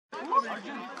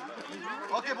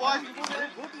Okay, boys.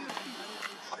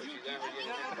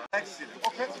 Excellent.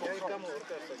 Okay.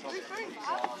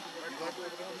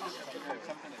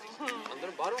 अंदर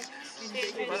बाहरों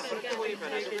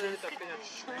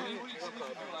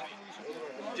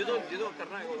जिधर जिधर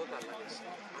करना है वो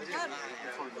करना है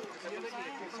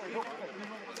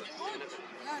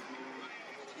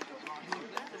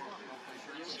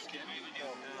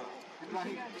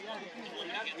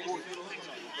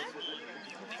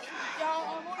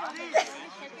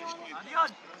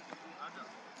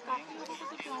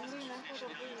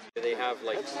They have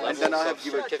like levels of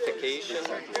certification.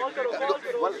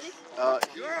 Well,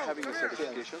 having a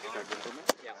certification,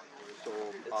 Yeah. so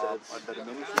the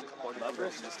remaining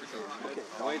 40%. Okay.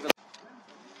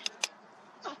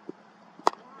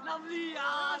 Lovely,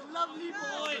 lovely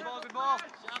boy. Good ball.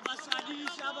 Shabba Sadi,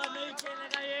 Shabba nahi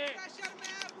khelega ye.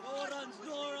 No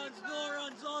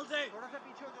runs all day. थोड़ा सा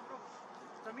पीछे हो जाओ bro.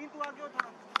 जमीन तू आगे हो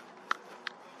थोड़ा.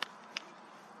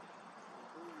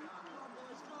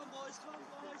 Strong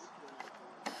boys.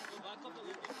 Go back up a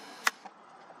little bit.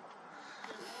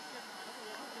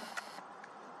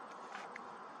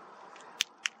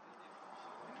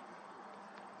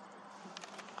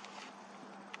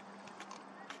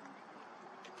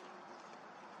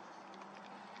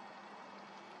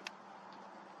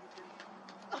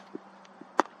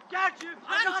 Catch him! I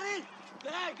got it!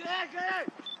 Get!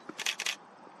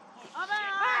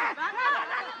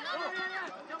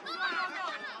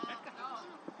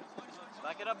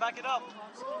 Back it up!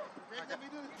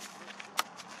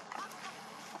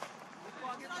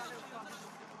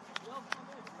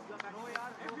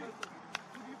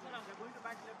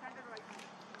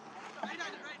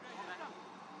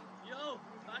 Yo,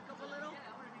 back up a little.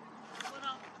 Put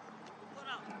out.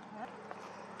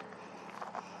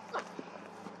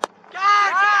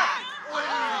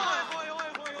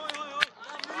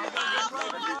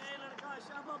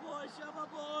 Shabba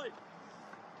boy!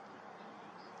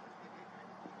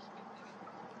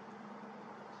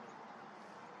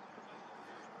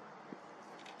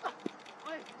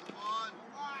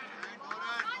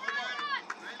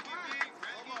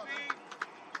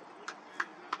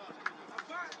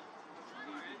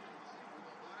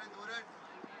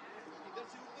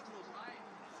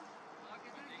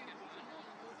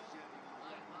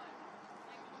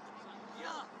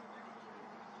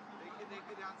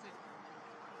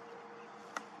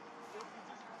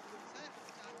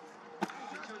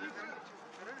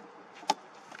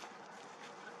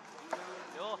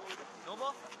 Yo, no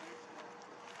ball?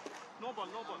 No ball.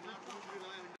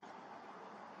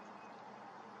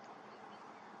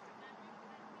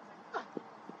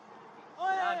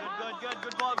 Yeah,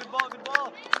 good ball.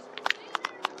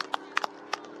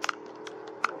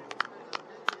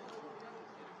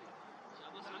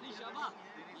 Shabba.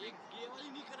 ये वाली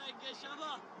नहीं कराएंगे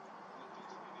Shabba.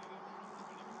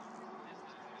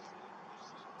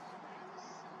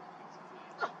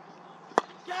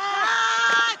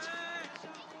 Catch!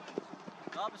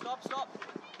 Stop.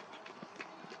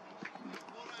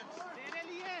 तेरे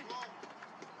लिए.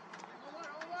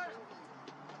 Over.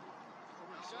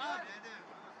 Shab.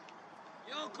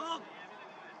 Yo, come.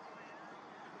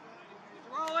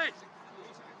 Throw it.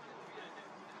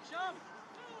 Shab.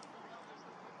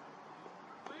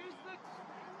 Where's the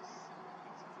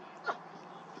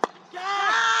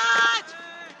catch?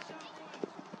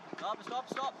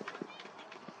 Stop.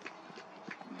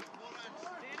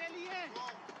 तेरे लिए.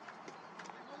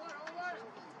 Over.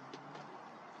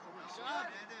 Shab.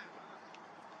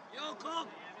 Yo, come.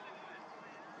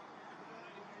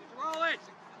 Throw it.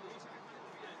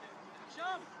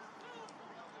 Shab.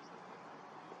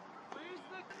 Where's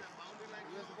the boundary line?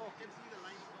 You can see the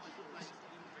line.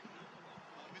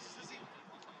 Mississippi.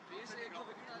 Base एक को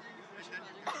wicket आ जाएगी, pressure आ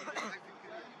जाएगा.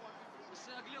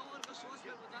 इससे अगले over का सोच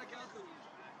कर बता क्या करूँ.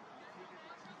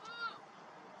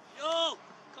 Yo,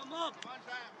 come up.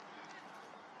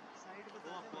 Side पे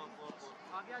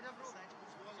आगे आजा bro.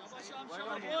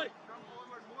 Shabba boy.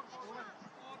 Forward.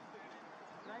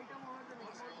 Right arm over the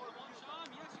next. Sham,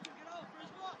 yes you can get out.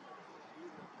 First ball.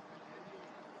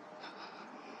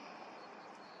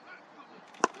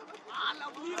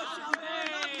 Lovely Sham.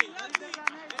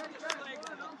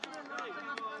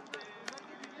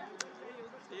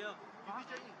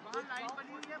 वहाँ लाइन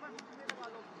बनी हुई है बस उसमें लगा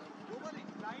लो. वो वाली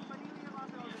लाइन बनी हुई है वहाँ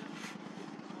पे.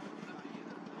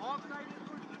 Of side is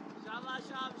good. शाबाश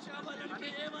लड़के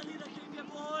ये वाली रखेंगे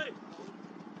बॉय.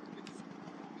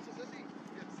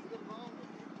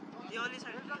 ये वाली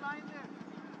साइड का लाइन है.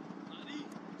 अरे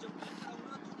जब मैं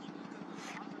करूँगा तो की करना.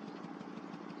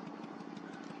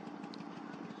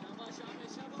 शाबाश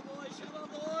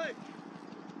boy.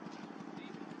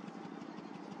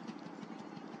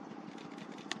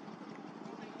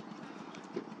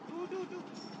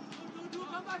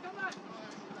 Come back, come back.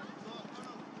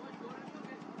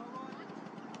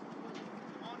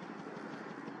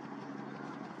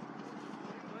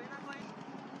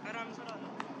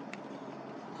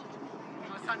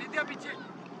 Sanidhya पीछे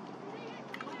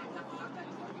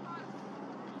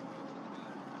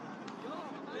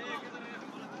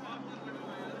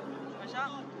अच्छा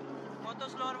मोतो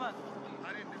स्लोअर वर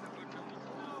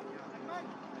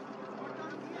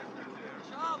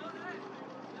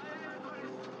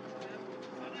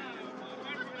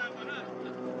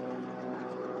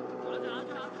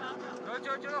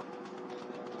चलो चलो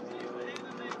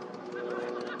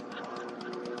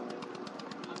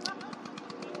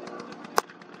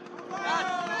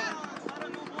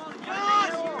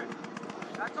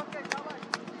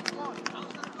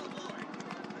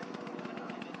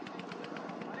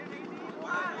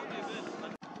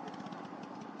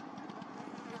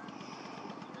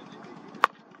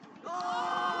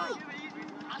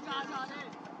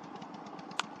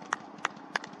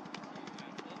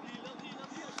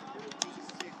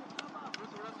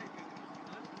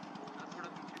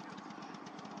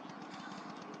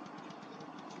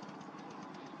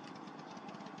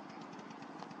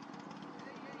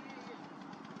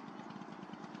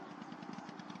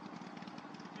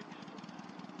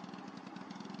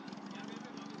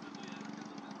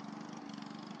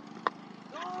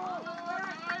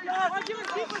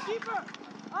Keeper!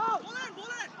 Oh! Ball in!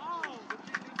 Oh!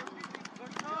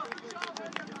 Good job!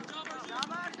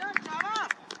 Chava!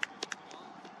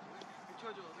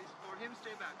 For him,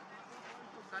 stay back.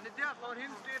 Sanidhya, for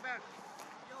him, stay back.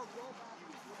 Yo, go back.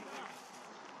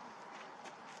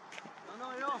 No,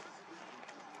 yo.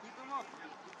 Keep him up.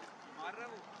 Mar raha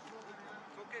wo.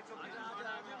 It's okay, it's okay.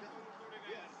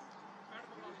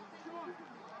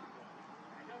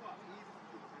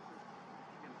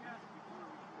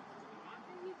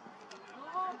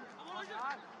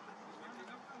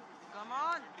 Come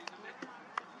on.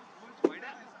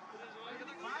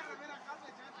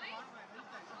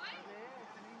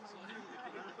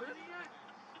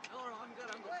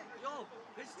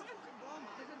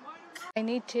 I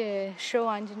need to show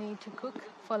Anjani to cook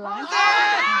for lunch.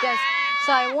 Just,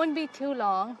 so I won't be too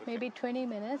long, maybe 20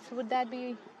 minutes. Would that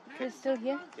be still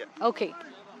here? Yeah. Okay.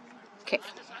 Okay.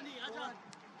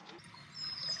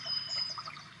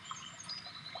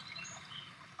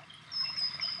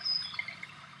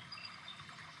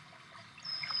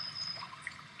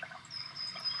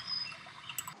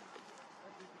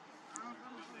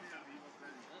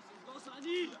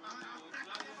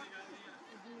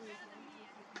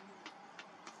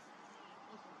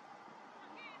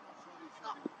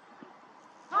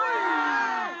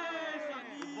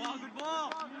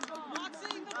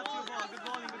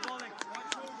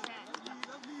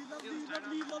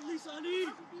 Lovely, Sonny.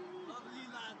 Lovely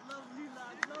lad.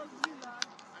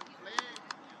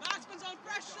 Batsman's on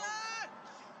pressure.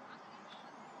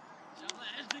 चलो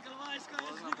as निकलवा इसका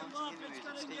as निकलवा pitch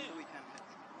करेंगे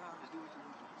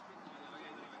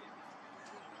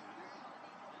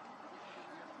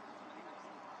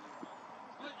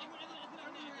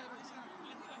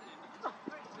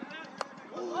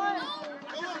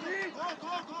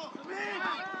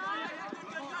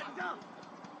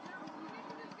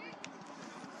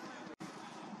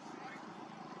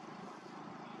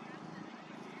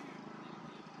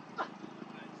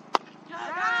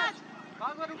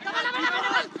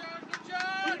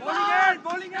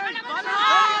Bowling end! Easy!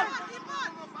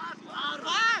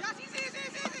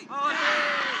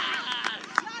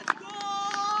 Let's go!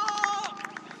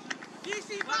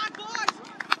 Easy back, boys!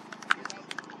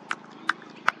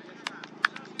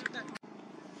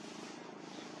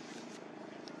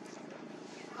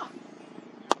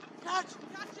 Catch it!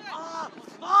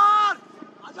 Far!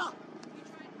 Aja!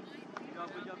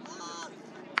 Good job.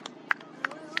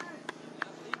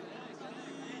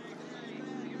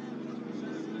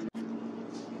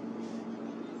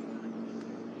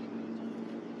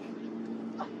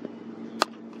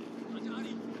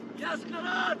 Yes,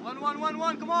 Karan!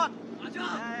 1, come on! Aja!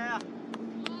 Yeah.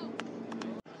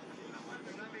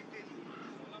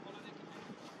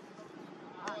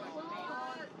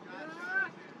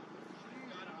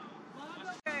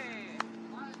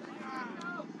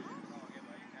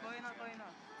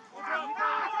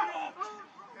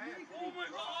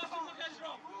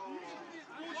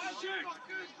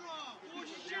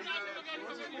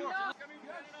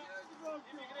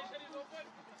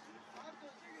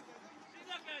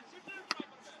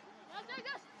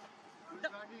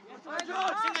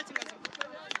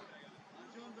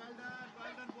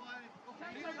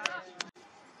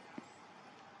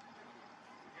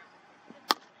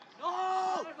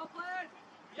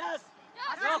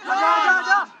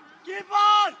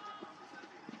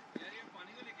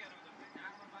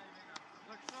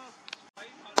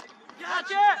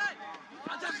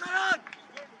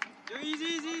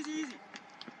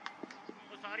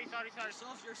 You're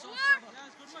soft, you're soft. Yeah,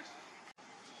 it's good much.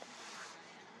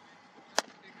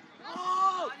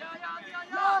 Oh!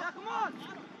 Yeah, come on!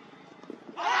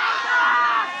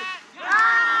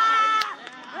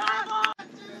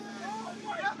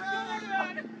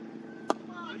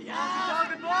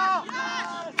 Good ball!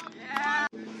 Yeah!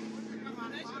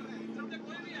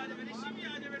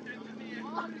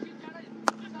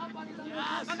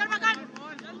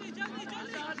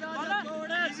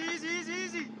 Easy, easy,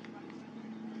 easy.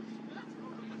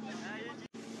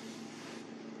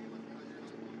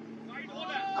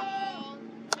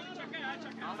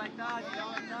 I like that, I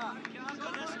like that.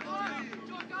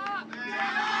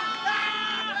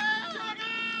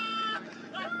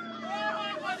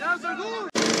 Yeah, so good.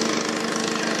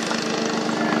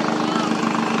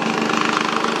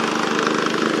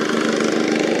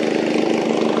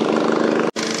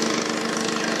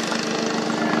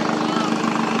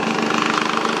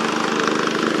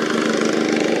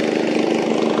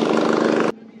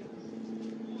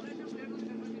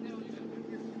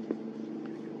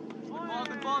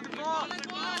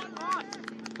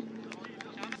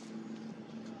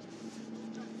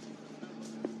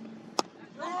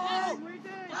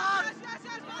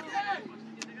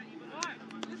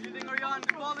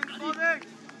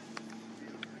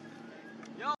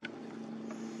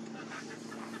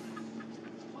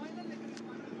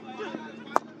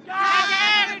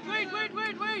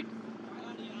 Wait!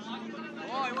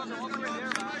 Oh, he wasn't all the way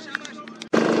there, man.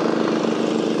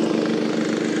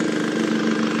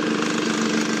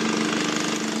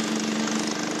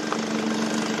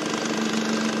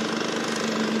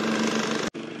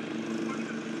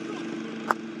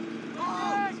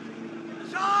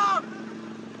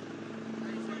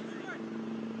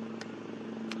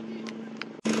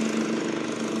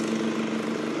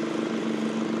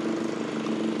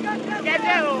 Get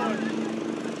down!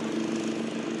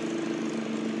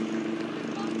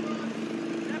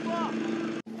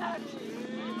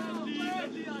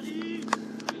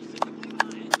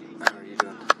 How are you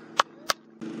doing?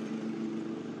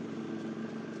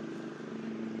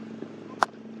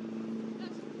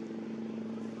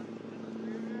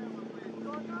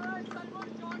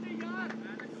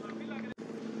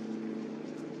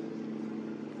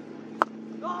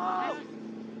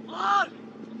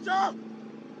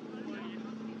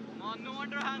 No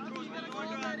underhand throws, man. No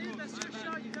underhand throws.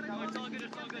 It's all good,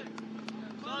 it's all good.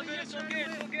 It's all good, it's okay,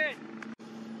 it's okay.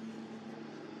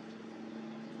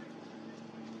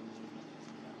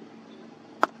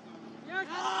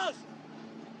 Yes!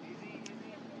 Easy, easy.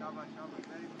 Shabash, shabash.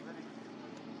 Very good, very good.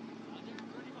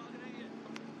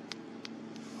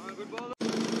 Good ball.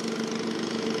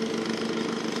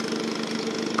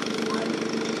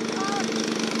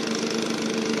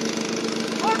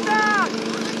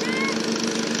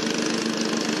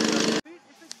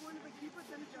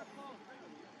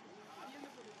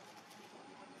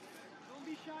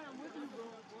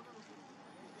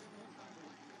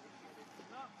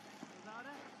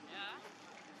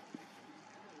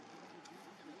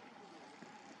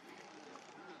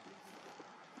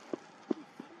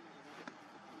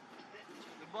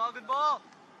 Good ball.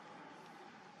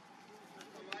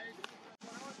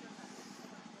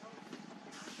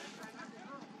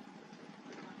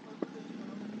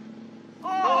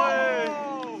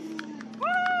 Oh! Woo!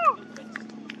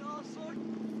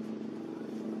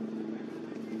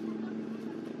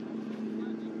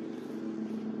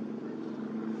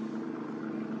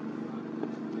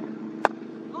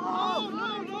 Oh,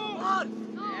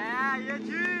 no. Yeah,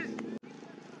 geez.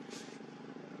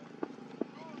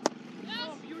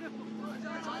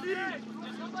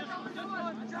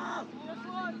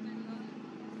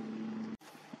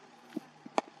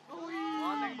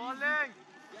 Bowling.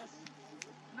 Yes.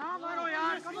 No, Maro,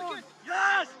 yaar, come on.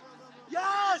 Yes.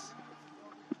 Yes.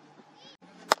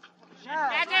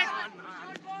 Get it.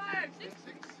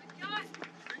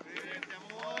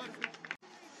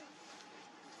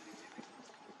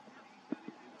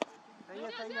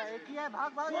 सही है एक ही है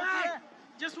भाग भाग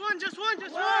just one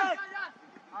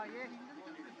हाँ ये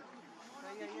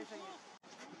सही है ये सही है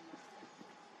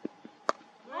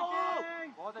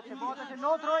बहुत अच्छे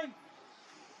no throwing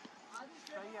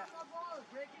सही है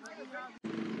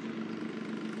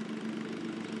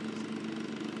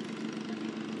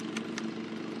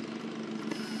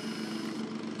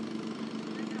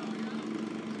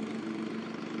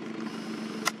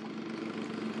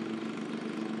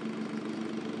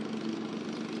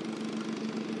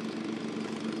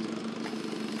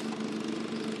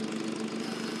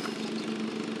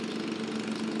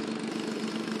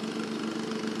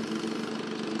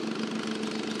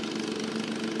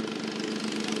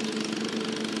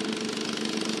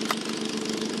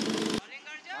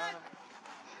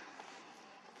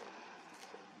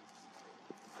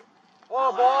Oh,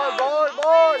 ball.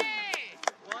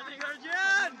 Bowling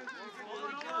Arjun.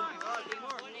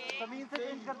 Samin se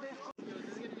change kar de isko.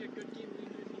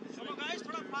 Chalo guys,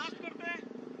 thoda fast karte hain.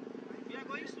 We are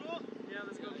going slow. Yeah,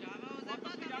 let's go.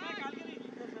 वापस भी जाना है Calgary.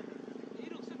 नहीं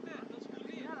रुक सकते हैं. तो स्कूल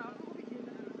के यार आप लोगों को भी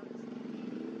खेलना है.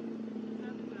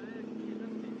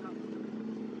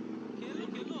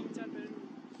 खेलो. चल फिर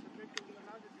सेपरेट करके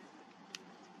बना देते हैं.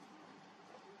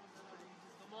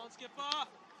 Come on, skipper.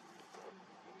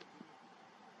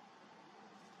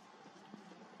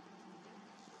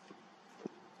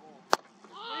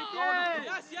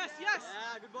 Yes.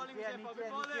 Yeah, good bowling, Mustafa. Good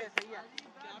bowling.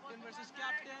 Captain versus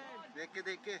captain.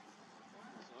 देख के.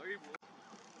 Sorry, bro.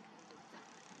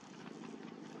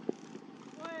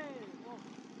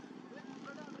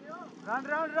 Run.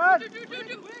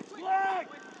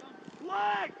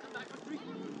 Leg.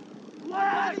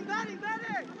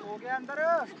 Batting. हो गया अंदर.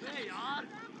 Hey, yaar.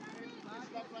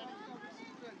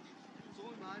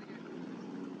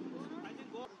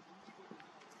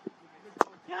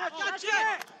 Catch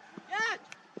it.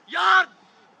 Yaar.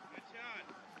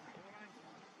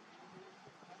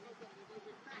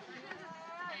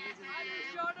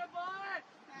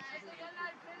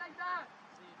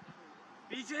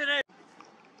 पीछे रहे.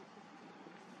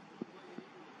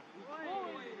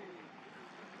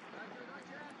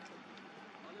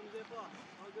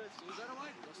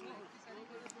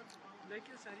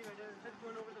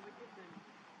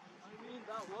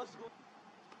 That was good.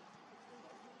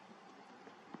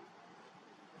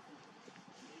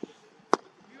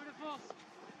 Beautiful.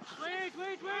 Wait.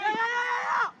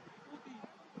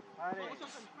 अरे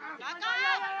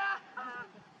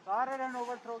सारे रन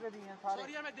ओवर थ्रो के दिए हैं सारे.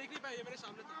 Sorry यार, मैं देख नहीं पाया, ये मेरे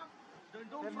सामने था.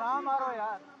 फिर ना मारो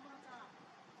यार.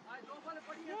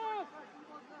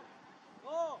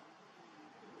 Oh.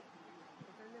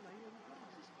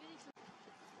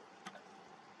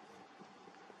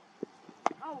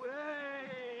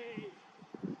 Away.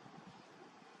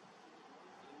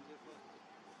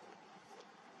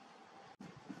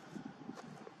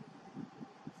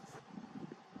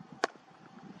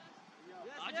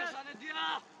 Yes. आने दिया.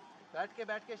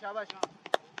 बैठ के शाबाश.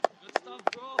 Good stuff,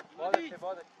 bro. बहुत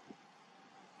अच्छे.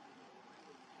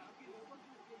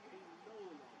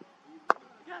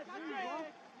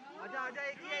 आजा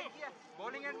एक ही है.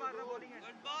 बॉलिंग एंड मारना. Good bowling.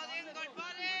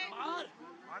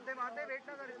 मार दे वेट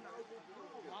ना कर.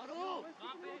 मारो.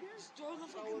 कहाँ पे? Stroke of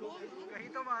fucking ball. कहीं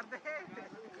तो मार दे.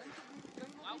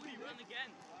 Why would he run again?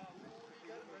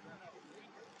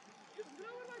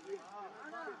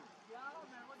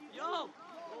 Yo.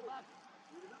 Go back.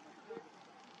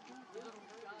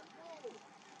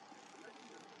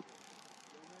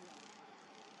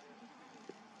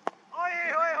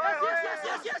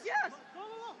 Yes. Go.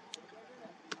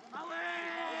 Away.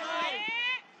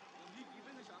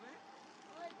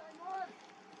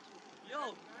 Yo.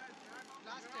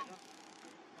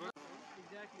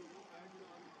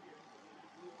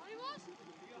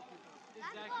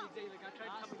 Exactly. Like I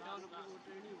tried coming down, but it won't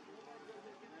turn you.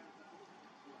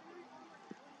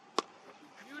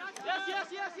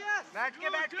 Yes. बैठ के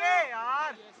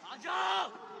यार. आजा.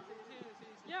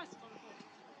 Yes.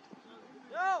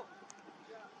 Yo.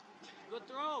 Good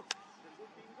throw.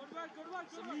 Good work.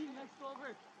 Samin, next over.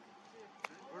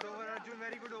 Good over Arjun,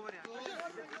 very good over यार.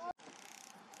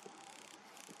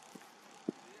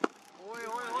 ओए.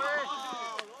 Well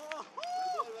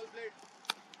played.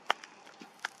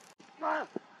 Yes.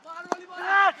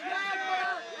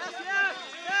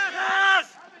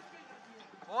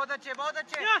 बहुत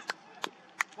अच्छे. Yes.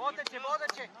 बहुत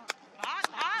अच्छे.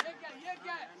 ये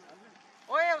क्या है?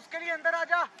 ओए उसके लिए अंदर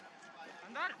आजा.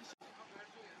 अंदर.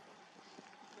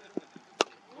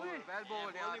 Well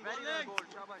bowled यार. Very well bowled.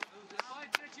 शाबाश.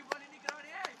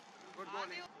 Good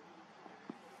bowling.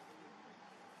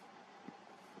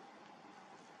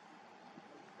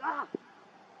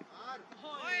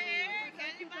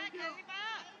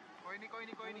 कोई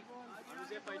नहीं.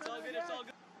 It's all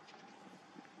good.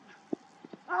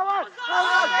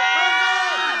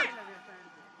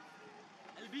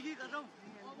 LB की कर रहा हूँ.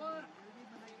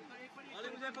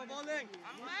 Bowling.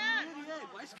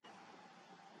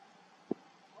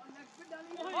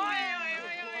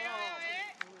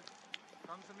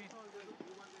 Come Samin.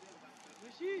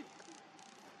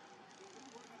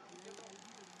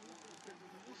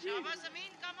 Shabash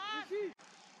Amin, come on.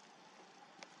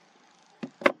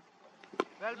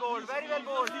 Well bowled. Very well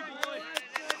bowled.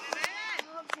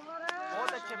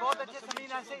 बहुत अच्छे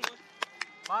समीन ऐसे ही.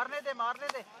 मारने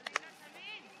दे.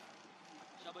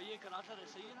 शाबाश, ये करा था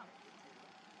सही है ना.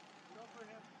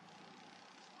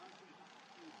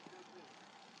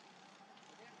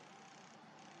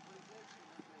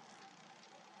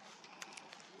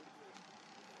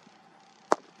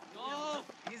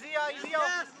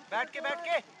 बैठ के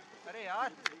अरे यार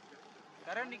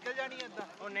करंट निकल जानी है इतना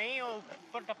ओ नहीं ओ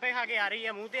ऊपर टप्पे खा के आ रही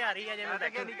है मुंह ते आ रही है जे मैं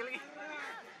बैठू निकल गई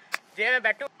जे मैं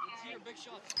बैठू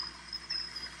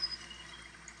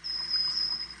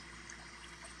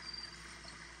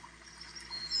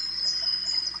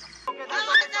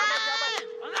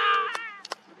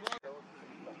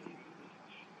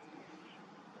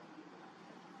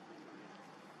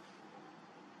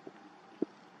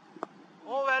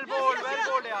ओ वेल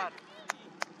बोल्ड यार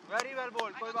वेरी वेल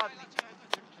बोल्ड कोई बात नहीं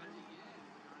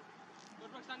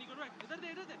इधर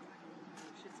दे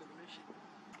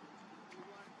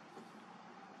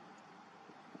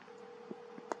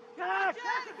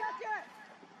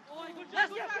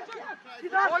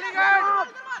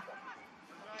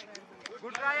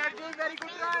good try Arjun very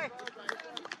good try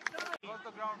of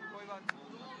the ground कोई बात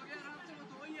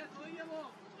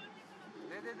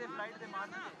नहीं दे फ्लाइट दे मार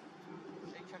दे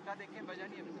एक छक्का देख के बजा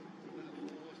नहीं अभी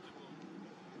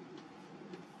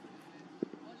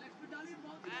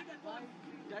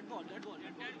Dead ball.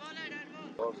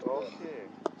 Okay.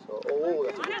 So, oh,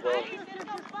 that's a good ball.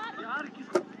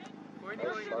 कोई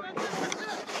नहीं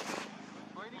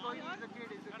he's a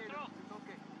kid it's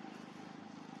okay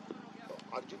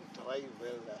Arjun tried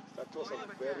well. That was a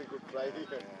very good try.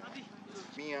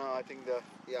 Mia, I think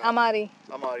Amari.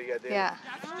 Yeah, there. Yeah.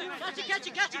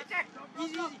 Catch it.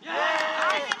 Easy.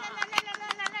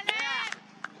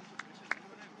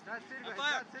 That's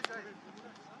it guys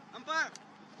umpire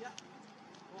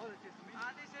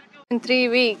In 3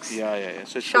 weeks. Yeah.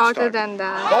 So it's Shorter good start. than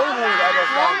that.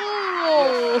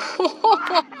 Oh.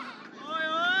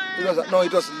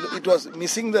 It was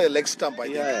missing the leg stump, I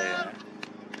think. Yeah.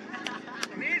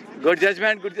 Good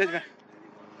judgment.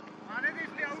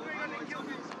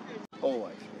 Oh,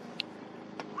 I see.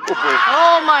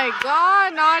 Oh my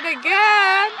God! Not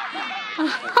again.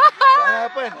 What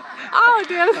happened? Oh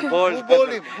dear. Ball. Who bowled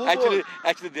him?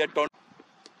 Actually, they are torn.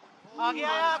 आ गया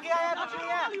कुछ नहीं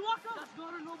है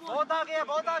बहुत आ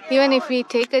गया Even if we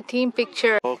take a team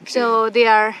picture, Okay. so they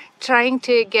are trying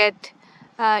to get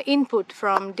input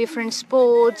from different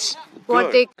sports.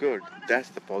 What they Good. That's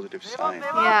the positive sign.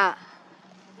 yeah.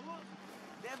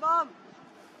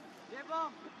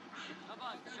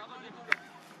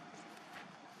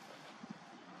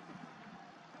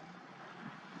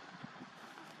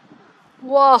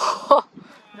 Whoa,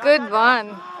 good one.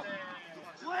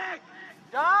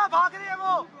 जा भाग रही है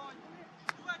वो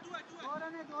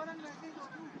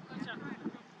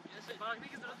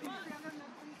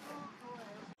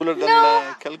Cooler than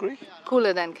No. Calgary?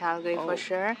 Cooler than Calgary for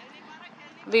sure.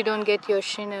 We don't get your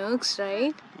Chinooks,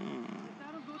 right?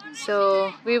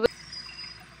 So we will.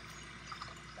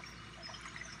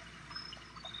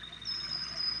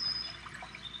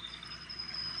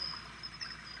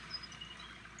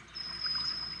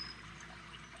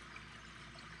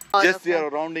 Just they are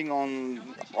rounding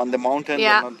on the mountain.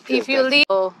 Yeah, they're not if just you that. leave.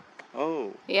 Oh,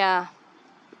 Oh, yeah,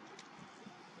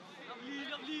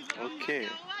 okay.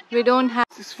 we don't have.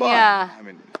 It's fine. Yeah, I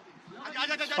mean,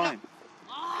 it's fine.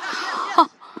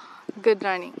 good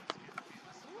running.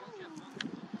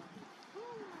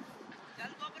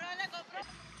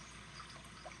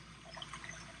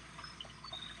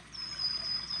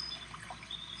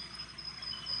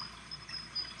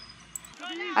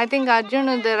 I think Arjun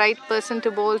is the right person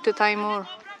to bowl to Taimur.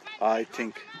 I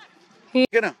think. He-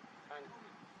 You know.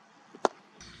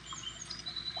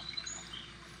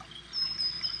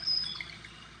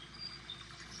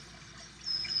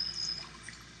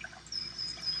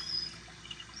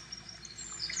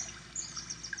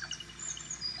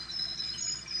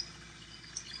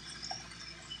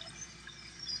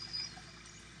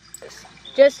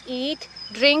 Just eat,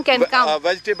 drink, and come.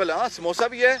 Vegetable, हाँ समोसा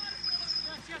भी है.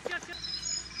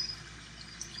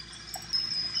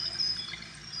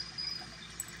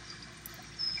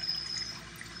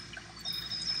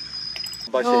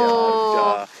 बस Oh.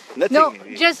 यार, nothing.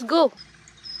 No, just go.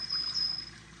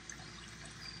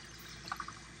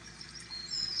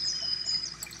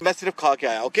 मैं सिर्फ खा के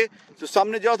आया, ओके? तो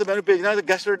सामने जाओ तो मैंने भेजना है तो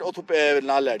गेस्ट रेट उतो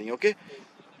नाल लैनी, okay?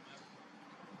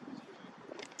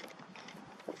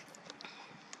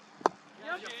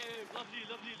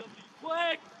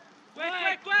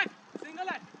 Lovely. Quick. Single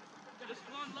it. Just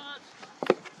one last.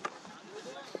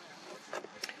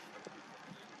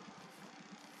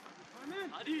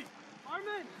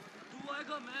 Armin. तू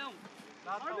आएगा मैं हूँ.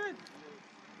 Armin.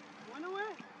 One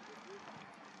away.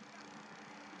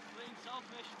 Playing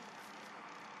selfish.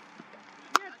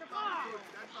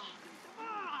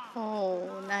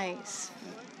 Oh, nice.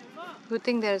 Good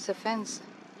thing there's a fence.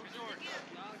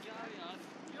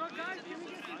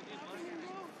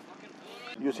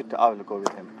 You sit, I will go with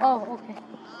him. Oh, okay.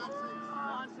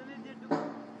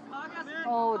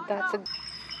 Oh, that's a.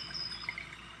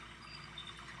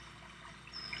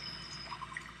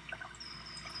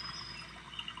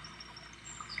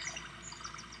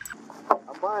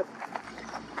 Aman.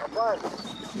 Aman.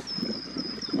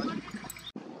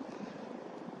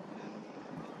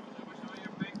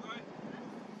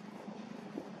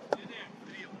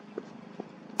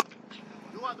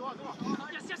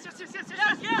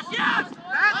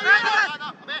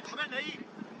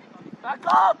 Back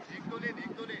up! एक दो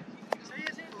ले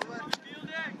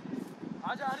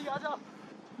आजा हरी आजा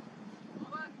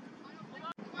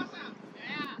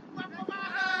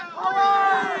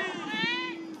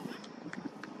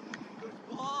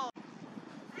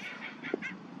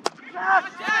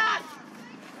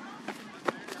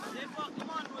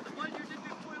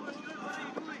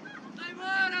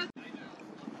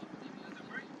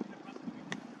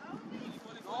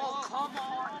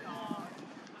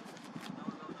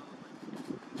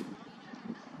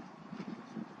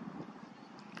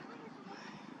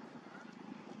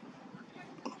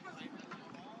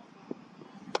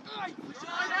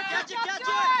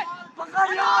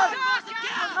पकड़ यार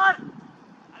पकड़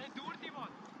अरे दूर थी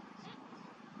बहुत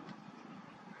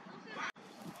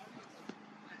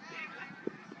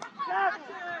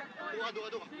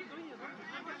दो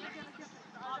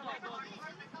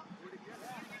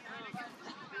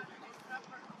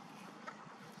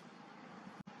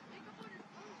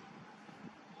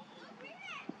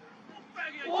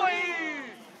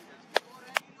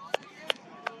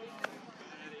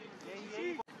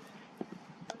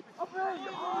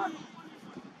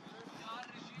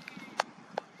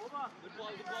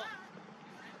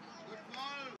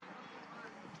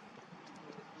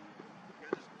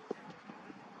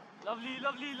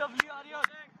lovely Arya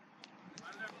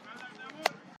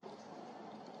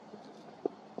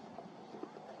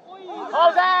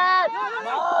hold that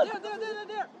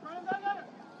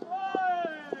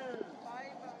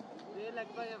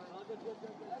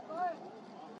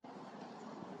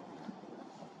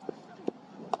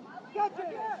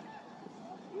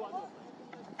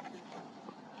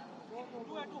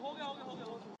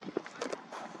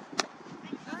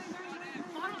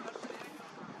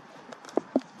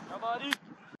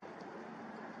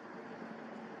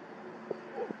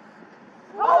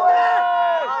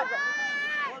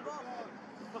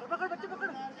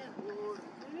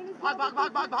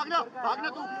हमारी भागना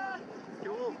तू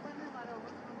क्यों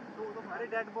तो तुम्हारी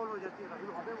डेड बॉल हो जाती है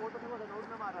अबे वो तो नहीं रन आउट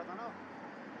में मार रहा था ना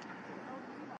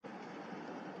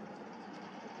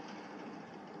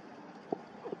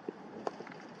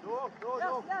दो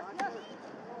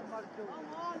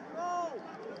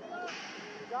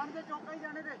जान दे चौका ही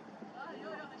जाने दे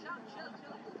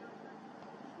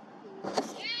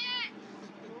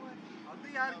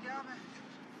अभी यार क्या मैं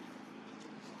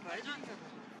ट्राई नहीं कर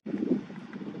रहा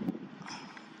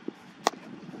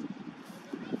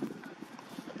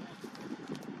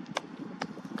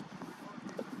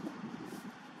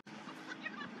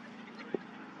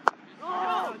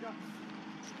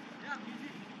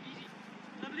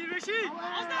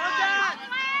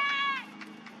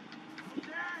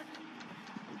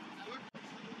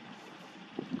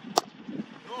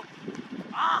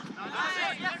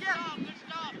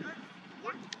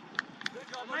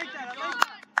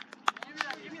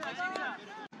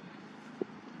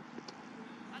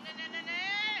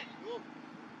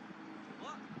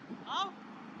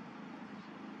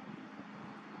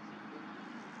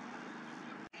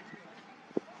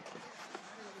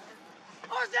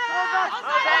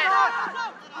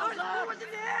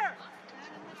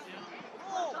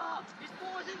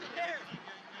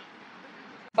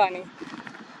Funny.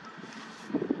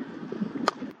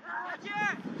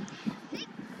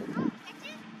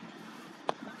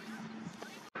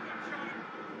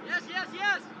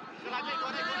 Yes.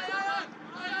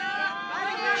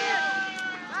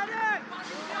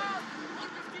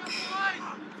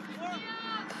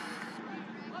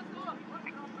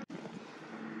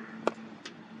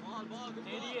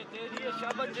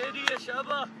 तेरी है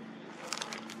शाबाश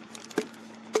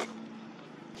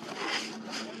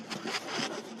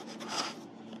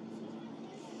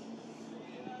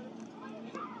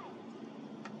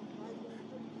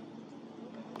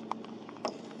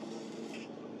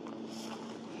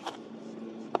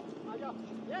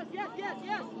Yes. Catch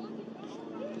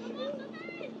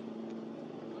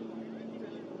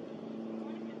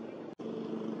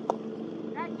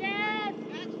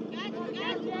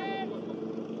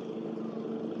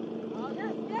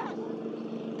it!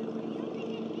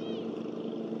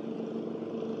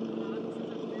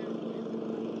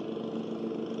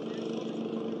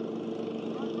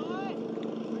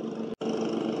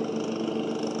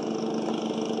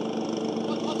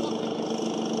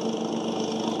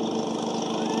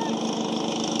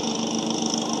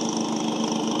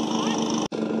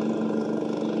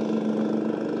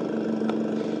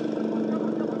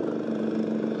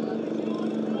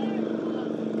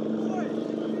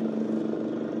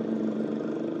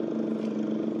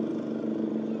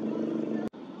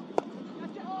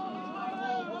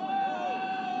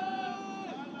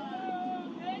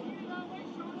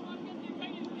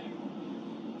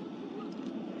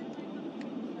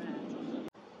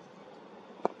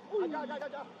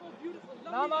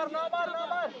 ना मार ना मार ना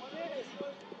मार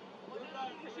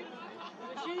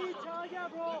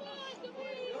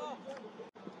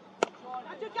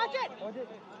catch it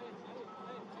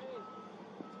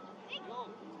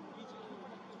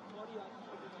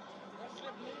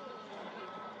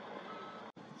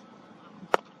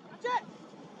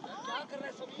क्या कर रहा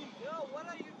है समीर what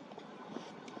are you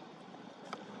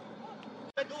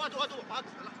दो भाग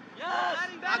yes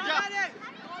आजा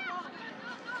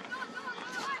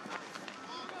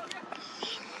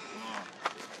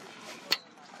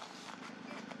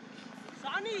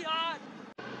सानी यार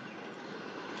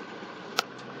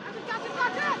catch it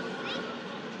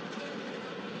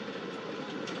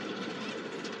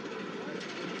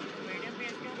मीडियम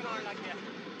पेस क्यों ग्राउंड लग गया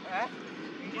हैं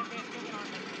मीडियम पेस क्यों ग्राउंड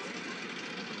लग गया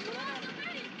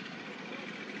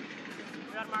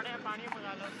यार मारे पानी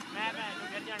मंगा लो मैं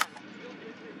गिर जाना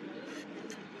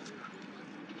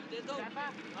दे दो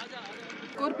आजा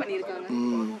स्कोर पनीर का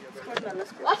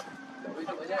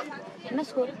What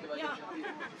score?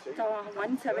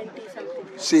 170 something.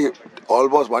 See,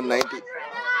 almost 190.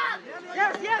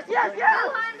 yes 200.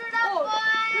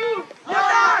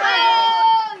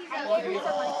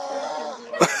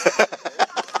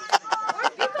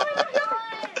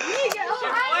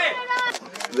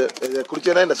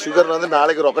 குடிச்சேனா இந்த சுகர் வந்து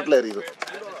நாளைக்கு ராக்கெட்ல ஏறிடும்.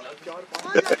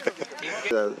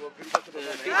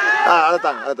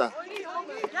 அதான்.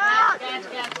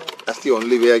 That's the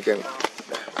only way I can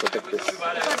protect this.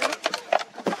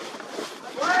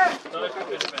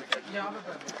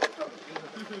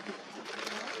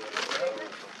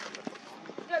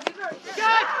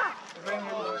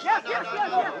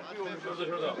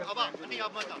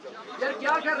 यार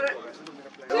क्या कर रहे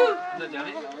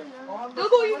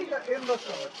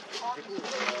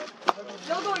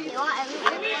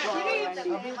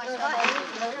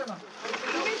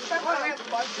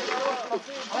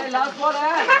लास्ट बॉल है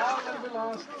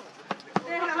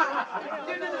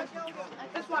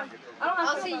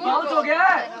बाउंस हो गया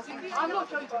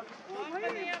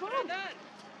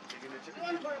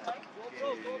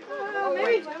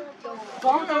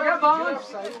बाउंस हो गया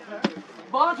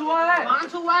बाउंस हुआ है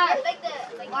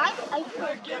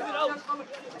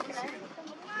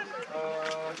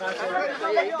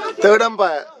Third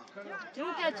umpire.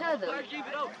 Drew catch other.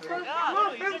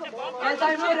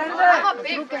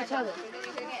 Drew catch other.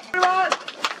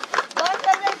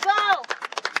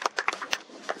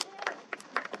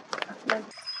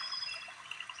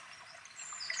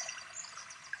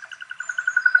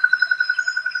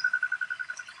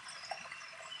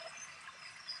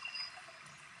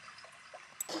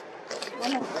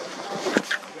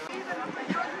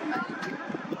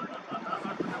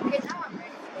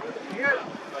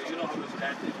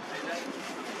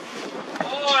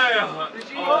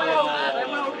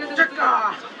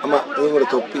 ஆமா இவங்களோட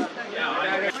தொப்பி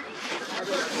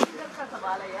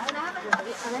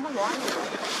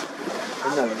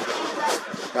என்ன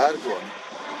யாருக்கு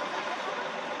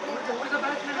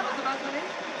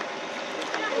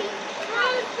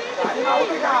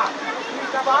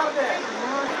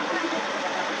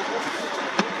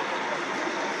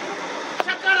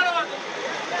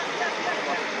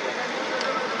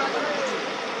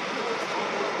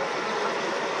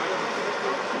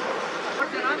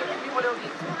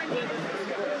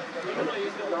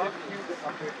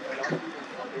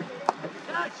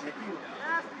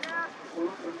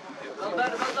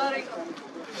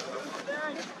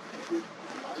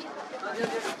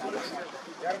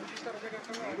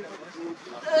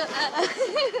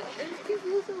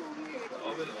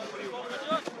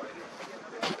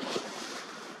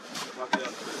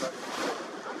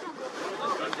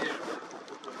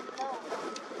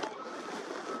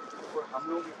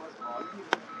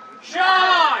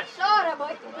Shot! Sure,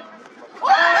 boy.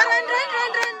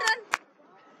 Run.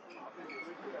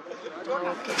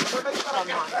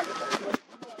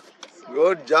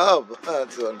 Good job.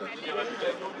 That's wonderful.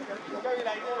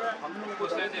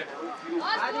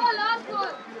 Last goal.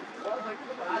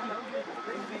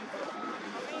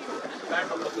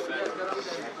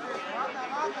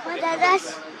 What are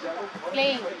us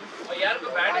playing?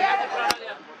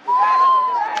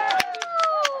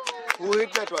 Who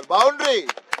hit that one? Boundary.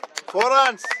 4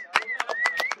 runs.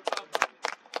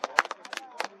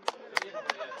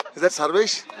 Is that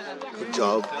Sarvesh? Good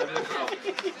job.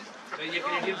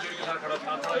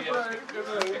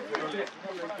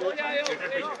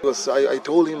 Because I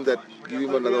told him that give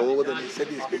him another over, then he said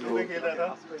he's been home.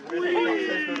 I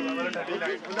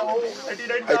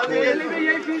told him.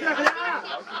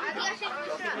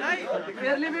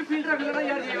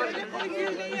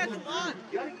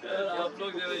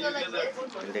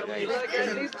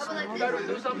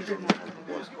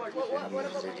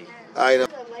 I know.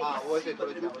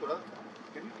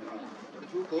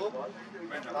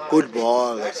 Good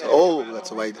ball. That's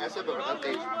a wide.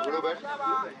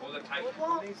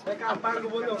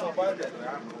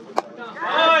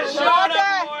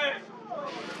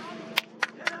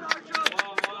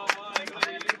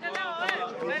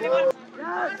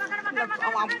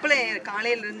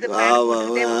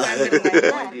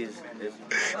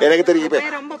 எனக்கு தெரியும்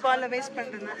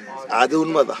அது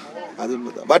உண்மைதான்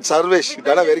but Sarvesh you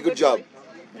done a very good job.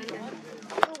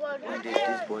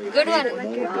 Good one.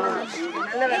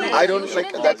 I don't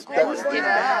like that's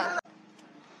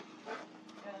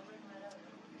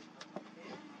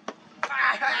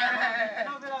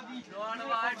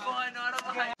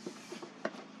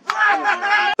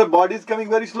The body is coming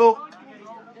very slow.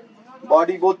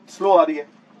 Body बहुत slow आ रही है.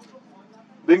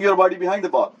 Bring your body behind the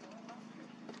ball.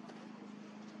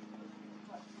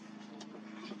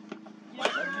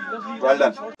 Well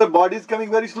done. The body is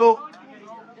coming very slow.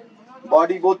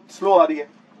 Body बहुत slow आ रही है.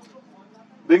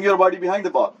 Bring your body behind the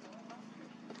ball.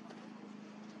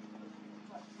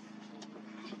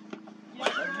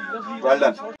 Well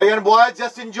done. And boys,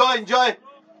 just enjoy.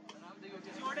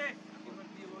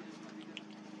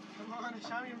 Come on,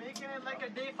 Sham, you're making it like a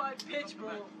day 5 pitch, bro.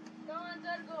 Come on,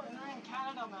 sir, go. You're in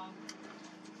Canada, man.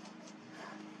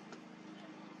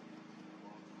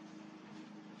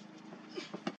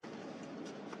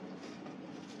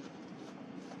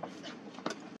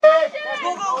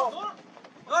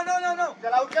 No.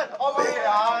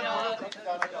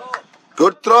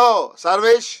 good throw.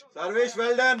 Sarvesh. Sarvesh,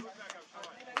 well done.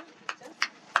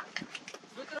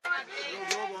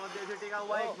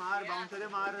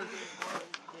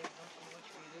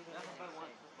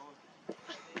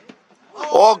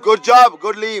 Oh, good job.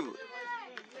 Good leave.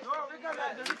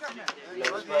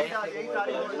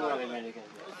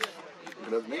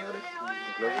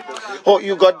 Oh,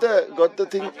 you got the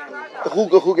thing.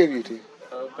 Who gave you to you?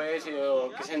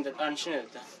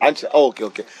 Oh,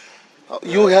 okay.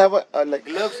 You have like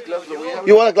Gloves.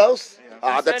 you want a gloves?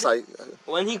 That's I.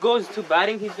 When he goes to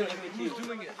batting, he's gonna give it to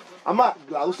you. Amma,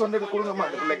 gloves on the Amma,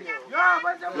 like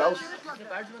gloves.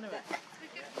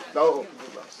 No.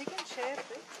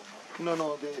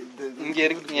 No. இங்க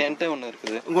இருக்கு என்கிட்ட ஒன்னு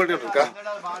இருக்குது. உங்கள்ட்ட இருக்கா?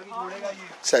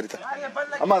 சரிதான்.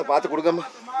 அம்மா அதை பார்த்து கொடுங்கம்மா.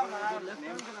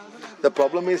 The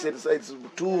problem is it's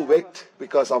too wet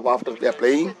because of after they are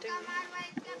playing.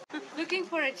 Looking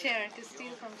for a chair to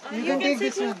steal from someone. You can take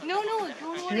this one. No,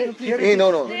 don't worry. Hey,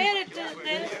 no. There it is.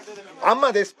 There.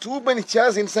 Amma, there's too many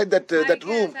chairs inside that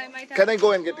room. I might have- Can I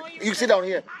go and get it? You sit down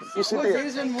here. You sit here.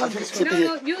 Harshit, sit No,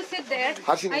 here. you sit there.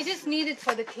 Harshit. I just need it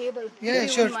for the table. Yeah, If you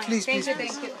sure. wouldn't mind. Please, Thank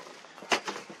please, you.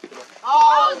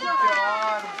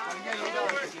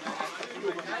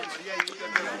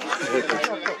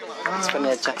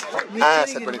 பண்ணியாச்சா?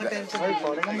 Set பண்ணிட்டேன்.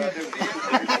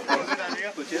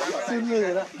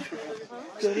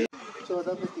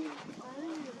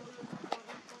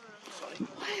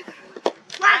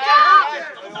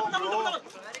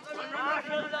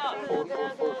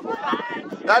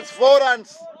 That's 4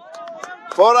 runs.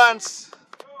 4 runs.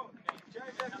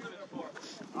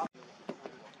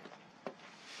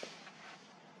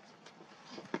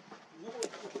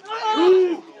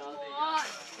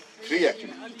 Three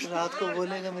actually. रात को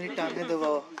बोलेगा मेरी टांगें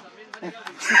दबाओ.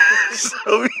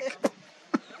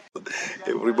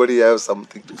 Everybody has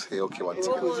something to say. Okay, one वो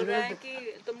second. बोल रहा है कि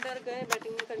तुम डर गए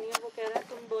बैटिंग में करनी है. वो कह रहा है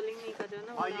तुम बॉलिंग नहीं कर रहे हो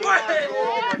ना.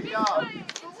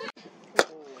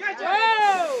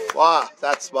 Wow,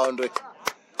 that's boundary.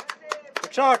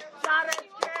 Good shot.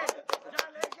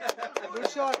 Good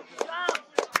shot.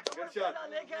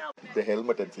 The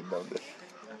helmet and sit down there.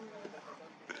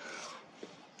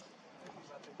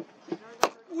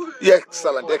 Yeah,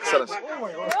 excellent.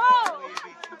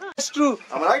 It's true.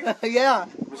 Am I right? Yeah.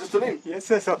 Mr. Sunil.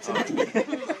 Yes, absolutely.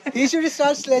 He should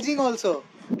start sledging also.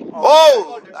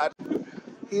 Oh!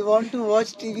 He want to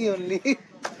watch TV only.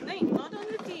 नहीं, not on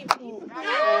the team.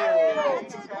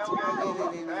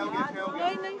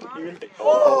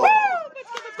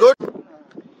 Good.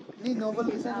 नहीं noble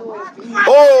किसान वो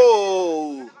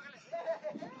Oh!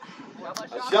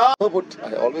 But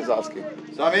I always ask him.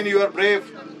 Samin, you are brave.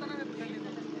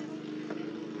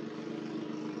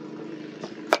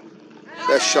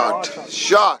 The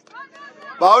shot.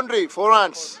 Boundary, 4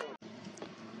 runs.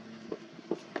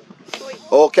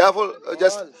 Oh, careful.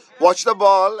 Just watch the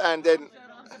ball and then.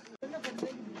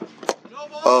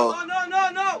 Oh.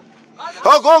 No.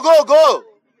 Oh, go.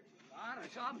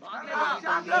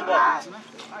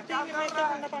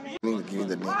 Give me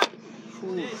the name.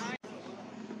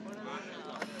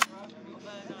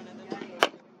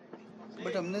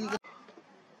 But हमने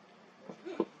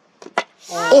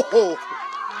Oh.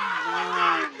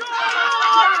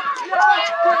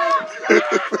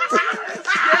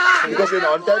 Because in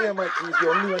Ontario match, he's the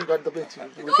only one got the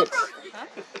wicket.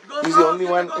 He's the only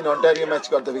one in Ontario match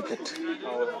got the wicket.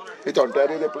 With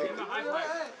Ontario they play.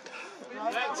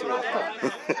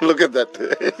 Look at that.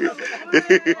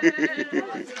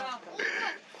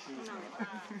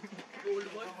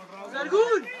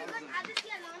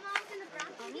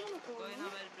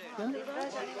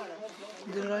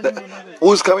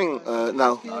 Who's coming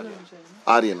now?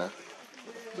 Aryan.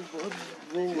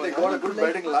 They got a good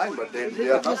batting line, but they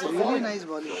are not really nice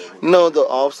ball. No, the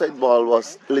offside ball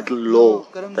was little low.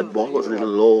 That ball was a little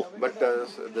low. But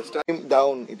this time Came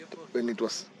down when it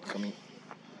was coming.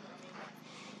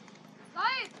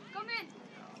 Come in.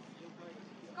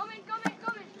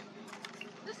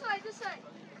 This side.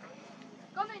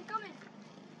 Come in.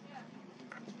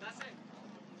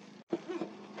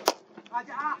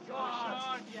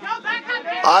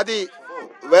 Adi,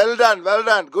 well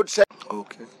done. Good set.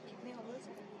 Okay.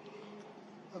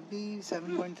 अभी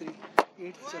 7.3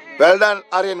 8 Well done,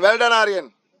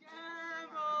 Aryan.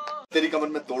 तेरी कमर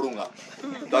में तोड़ूंगा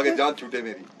ताकि जान छूटे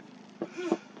मेरी.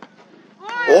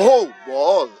 Oh,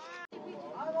 ball.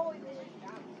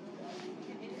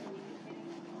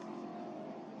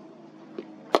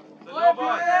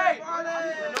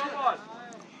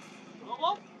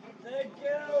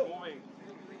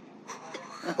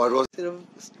 What was? सिर्फ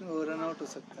run out हो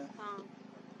सकता है.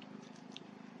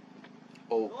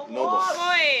 Oh, no ball.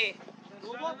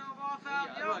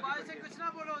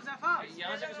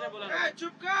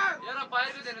 चुप कर यार अंपायर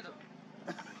को देने दो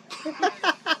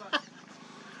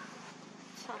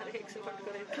सारे एक से पट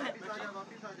कर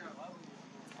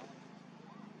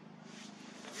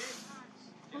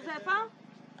हुज़ैफा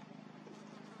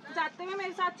जाते में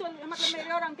मेरे साथ चल मतलब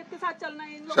मेरे और अंकित के साथ चलना है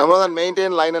इन लोगों Shamadan,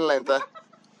 maintain line and length.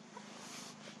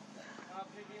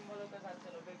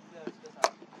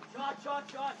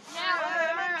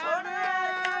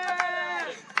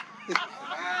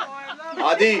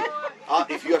 Adi,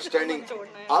 if you are standing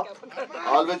up,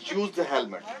 always choose the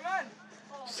helmet.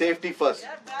 Safety first.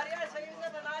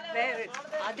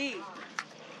 आदि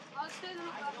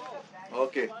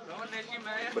Okay.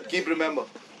 But keep remember.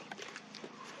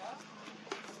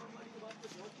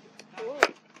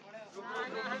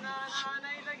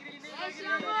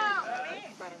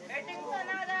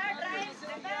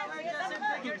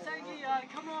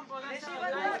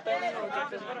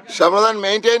 Shamadan,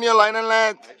 maintain your line and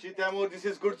length. Actually, Tamur, this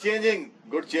is good changing.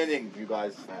 Good changing, you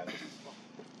guys.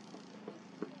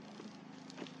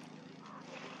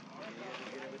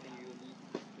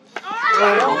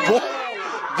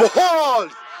 Ball.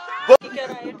 क्या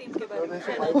रहा है team के बारे में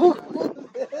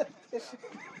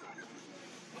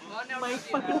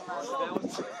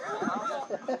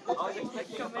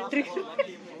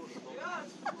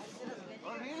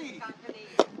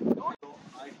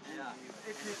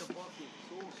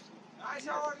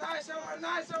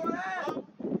Nice over.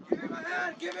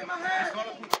 Give him a hand.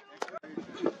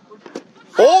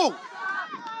 Oh!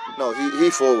 No, he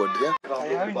forward, yeah?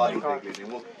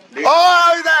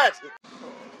 Oh, that!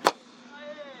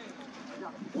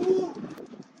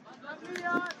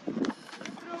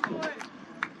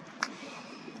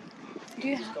 Do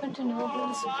you happen to know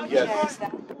who's Yes. shares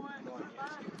that?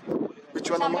 Which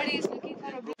one? Amma? Somebody is looking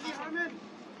for a big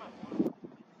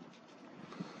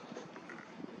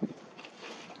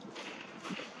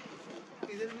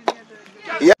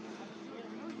Yeah.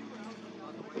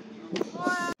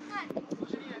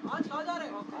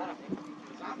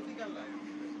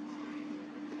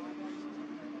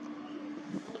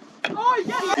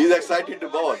 He's excited to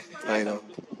bowl. I know.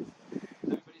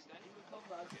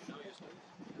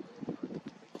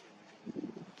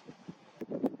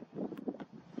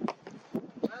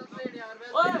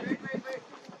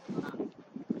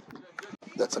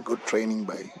 That's a good training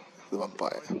by the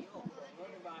umpire.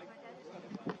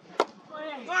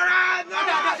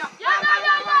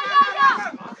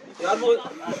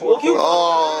 Oh,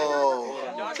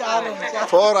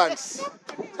 4 runs.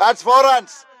 That's 4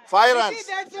 runs. 5 runs.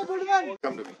 That's a good one.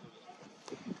 Come to me.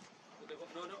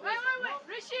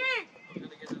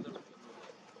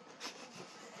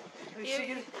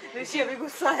 ऋषि अभी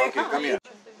गुस्सा है Okay, come here.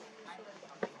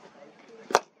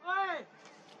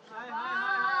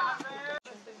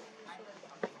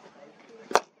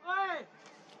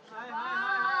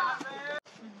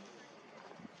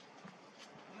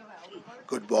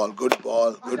 Good ball, good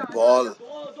ball, good ball.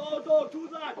 Do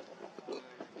that.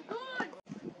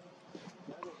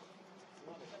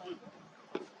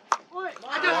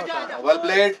 Well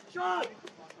played. Only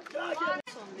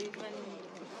when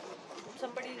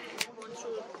somebody wants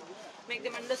to make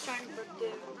them understand, but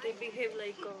they behave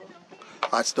like.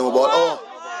 That's no ball. Oh,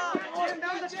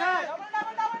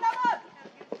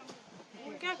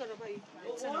 क्या करो भाई?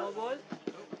 It's a no ball.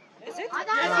 Is it?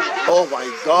 oh my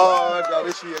God,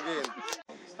 Arishi again.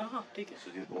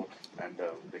 Sujit both and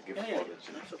they give for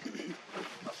the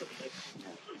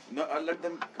No, I'll let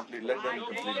them complete. Let them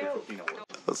complete the 15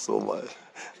 hours. So much.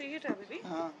 Free hit, baby.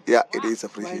 Yeah, it is a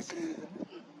free hit.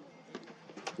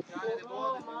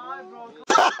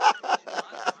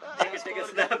 Take a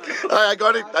snap. I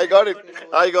got it. I got it.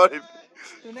 I got it.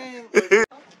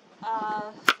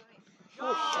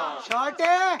 Shot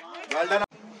है Well done.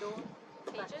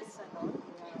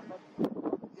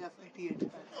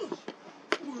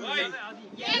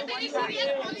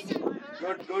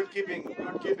 Good keeping.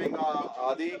 Good keeping,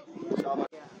 Adi. Shabash.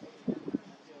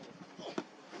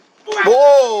 Ball.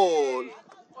 Oh.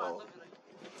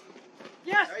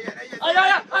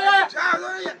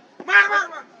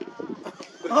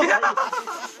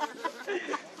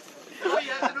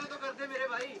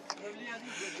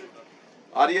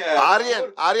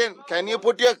 Aryan, can you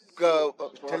put your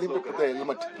tell him to put the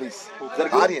helmet, please.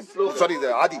 Aryan, sorry,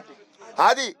 the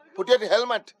Adi, put your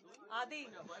helmet.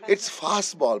 It's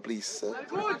fast ball, please, sir.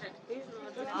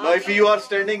 Now, if you are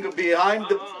standing behind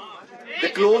the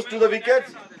close to the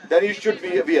wickets, then you should be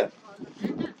here.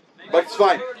 But it's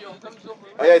fine.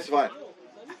 Oh, yeah, it's fine.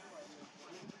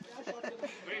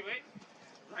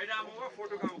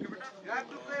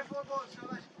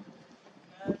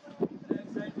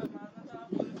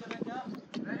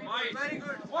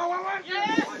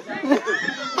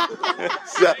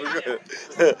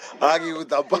 Agi with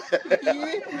the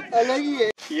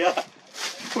Yeah.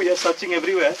 We are searching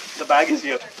everywhere. The bag is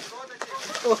here.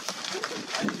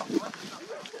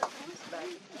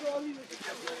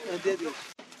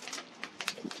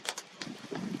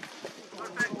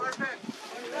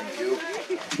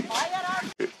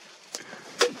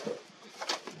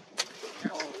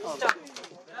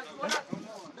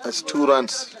 That's 2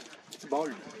 runs.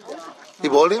 Bold He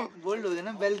bowled him? Bold हो गया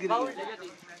ना bell गिर गई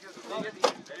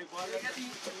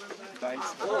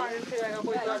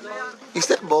Is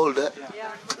that bowled?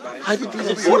 I think he's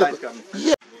a bowler.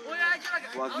 Yeah.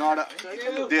 Was not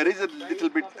there is a little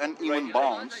bit uneven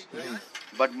bounce,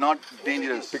 but not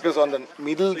dangerous. Because on the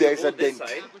middle there is a dent.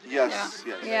 Yes,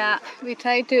 yes. Yeah, we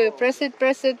try to press it,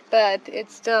 but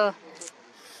it's still.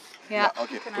 Yeah.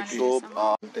 Okay. So,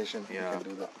 rotation, you can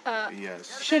do that.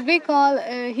 Yes. Should we call?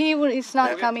 He's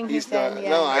not coming. He He's said. the,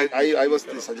 Yeah. no, I was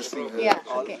suggesting her.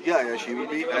 Yeah. Okay. Yeah, she will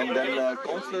be. And then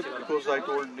counselor, because I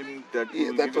told him that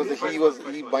That was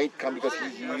he might come because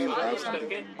he will have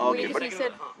something. okay, but He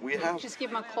said, we have. just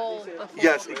give him a call before.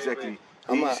 Yes, exactly.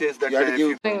 He Amma, says that you have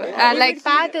to if give- you- Like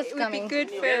Pat is It would coming. be good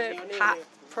for Pat,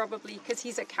 probably, because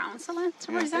he's a counsellor to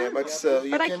present. Yeah, but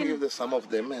you But I can can- give some of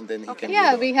them and then he can.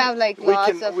 Yeah, give we have like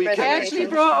lots of I actually presentations.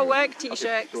 brought a work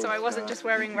t-shirt, so I wasn't just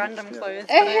wearing random clothes,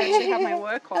 but I actually have my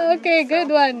work on. Okay, good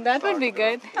one. That would be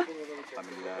good.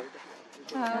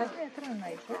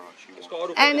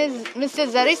 And is Mr.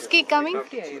 Zariski coming?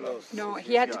 No,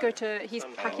 he had to go to, he's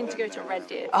packing to go to Red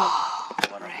Deer.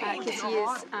 Because he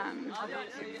is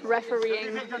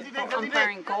refereeing or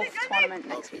umpiring golf tournament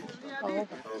next week. Oh,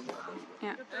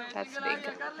 Yeah, that's big.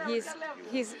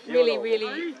 he's really,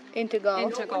 really Into golf.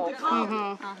 into golf.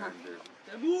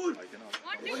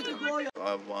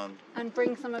 one. And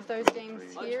bring some of those games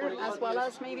here, as well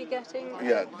as maybe getting...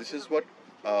 Yeah, this is what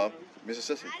Mrs.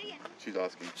 Sasi, she's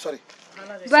asking. Sorry.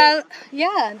 Well,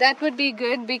 yeah, that would be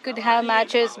good. We could have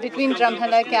matches between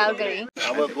Drumheller, Calgary.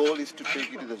 Our goal is to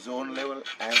take it to the zone level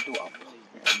and to up.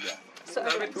 Yeah. So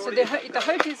the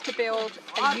hope is to build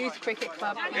a youth cricket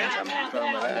club in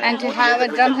Drumheller. And to have a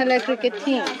Drumheller cricket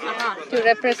team to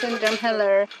represent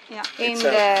Drumheller Yeah. in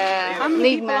How the many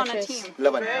league people on a matches. team?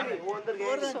 11.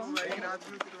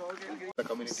 The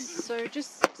community. So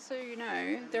just so you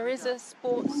know, there is a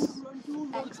sports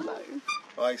expo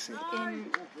Oh, I see. in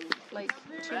like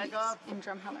 2 weeks in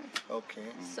Drumheller. Okay.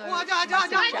 So my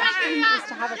suggestion is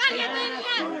to have a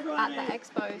table at the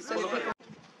expo so that people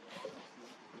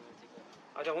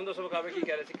अच्छा ਹੁਣ ਦੱਸੋ ਕਾਵੇ ਕੀ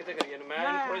ਕਹਿ ਰਹੇ ਸੀ ਕਿੱਥੇ ਕਰੀਏ ਮੈਂ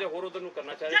ਥੋੜਾ ਜਿਹਾ ਹੋਰ ਉਧਰ ਨੂੰ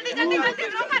ਕਰਨਾ ਚਾਹ ਰਿਹਾ ਸੀ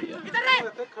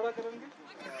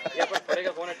ਜਾਂ ਪਰ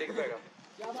ਪੜੇਗਾ ਕੌਣ ਹੈ ਟਿਕ ਪੈਗਾ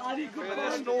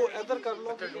नो इधर कर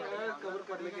लो कवर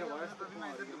कर लेंगे आवाज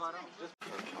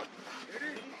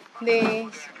They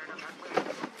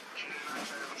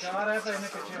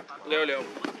ਲਿਓ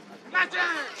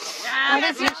what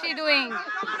is Rishi doing?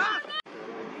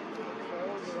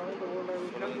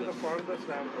 Form the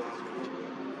slam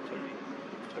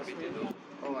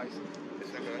Oh, I see.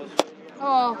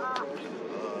 Oh,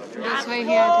 that's why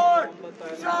he had.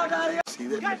 See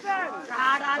that?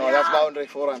 Oh, that's boundary,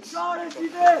 4 runs.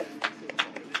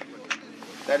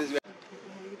 That is where.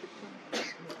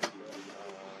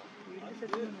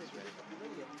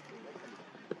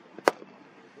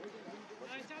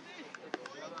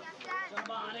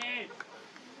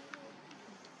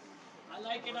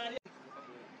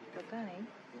 पता नहीं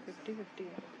 50-50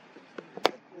 है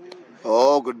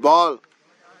Oh, good ball.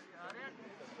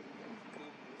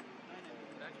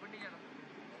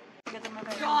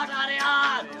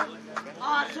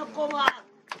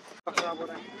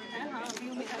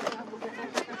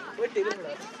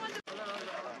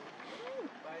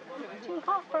 Too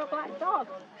hot for a black dog.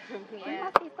 He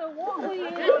must be so warm.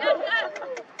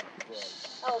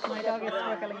 My dog is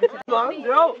struggling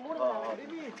to.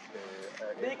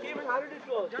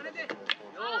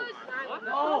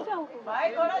 भाई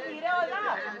थोड़ा धीरे हो जा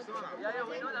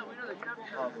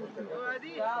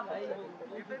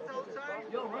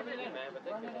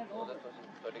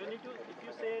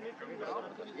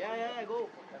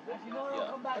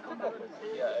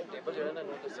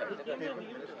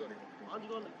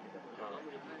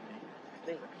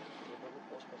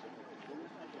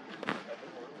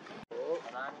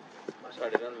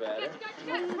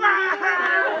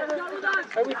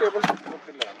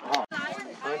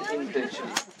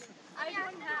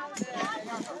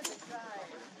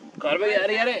घर में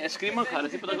यार आइसक्रीम खा रहे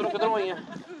थे पता करो किधर आई हैं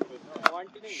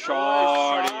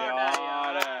शॉट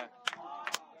यार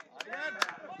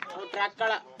ਉਹ ਟਰੱਕ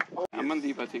ਵਾਲਾ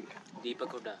ਅਮਨਦੀਪ ਆਈ ਥਿੰਕ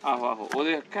ਦੀਪਕ ਹੁੱਡਾ ਆਹੋ ਆਹੋ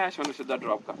ਉਹਦੇ ਕੈਸ਼ ਉਹਨੇ ਸਿੱਧਾ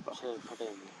ਡ੍ਰੌਪ ਕਰਤਾ ਫਟੇ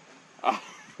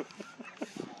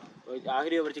ਉਹ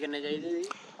ਆਖਰੀ ਓਵਰ ਚ ਕਿੰਨੇ ਚਾਹੀਦੇ ਸੀ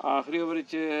ਆਖਰੀ ਓਵਰ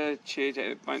ਚ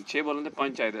 6 ਬਾਲਾਂ ਤੇ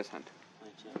 5 ਚਾਹੀਦੇ ਸਨ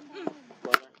ਅੱਛਾ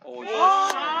ਉਹ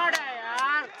ਸ਼ਾਟ ਹੈ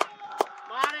ਯਾਰ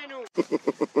ਮਾਰ ਇਹਨੂੰ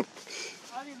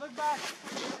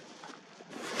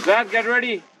Zach, get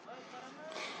ready.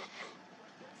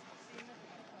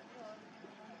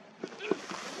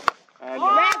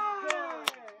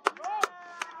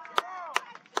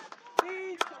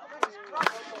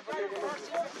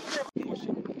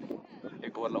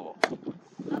 एक और लगाओ.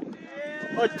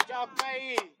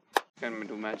 Can we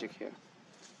do magic here?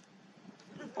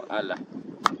 Oh, Allah.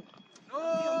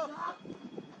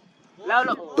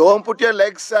 Don't put your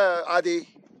legs, Adi.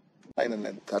 Line and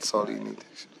length. That's all you need,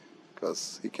 actually. Because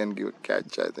he can give a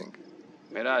catch, I think.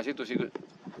 मेरा आशी तुसी को.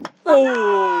 Oh!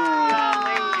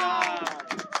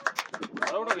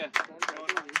 Out हो गया.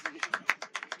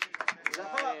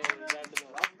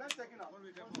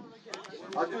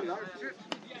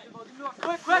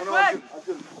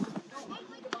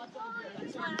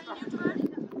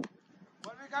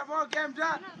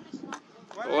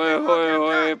 ओए होए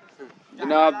होए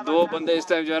जनाब दो बंदे इस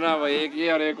टाइम जो है ना वो एक ये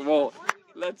और एक वो.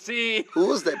 Let's see.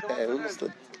 Who's that guy? Who's the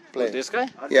player? This guy?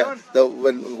 Yeah,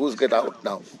 who's get out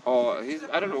now? Oh, he's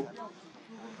I don't know.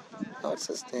 What's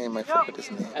his name? I forgot his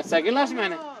name. Second last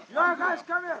man है.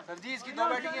 जी इसकी 2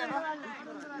 बैटिंग है ना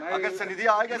अगर सनिधि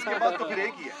आएगा इसके बाद तो फिर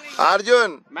एक ही है Arjun.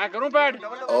 मैं करूँ bat.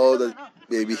 Oh, the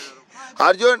baby.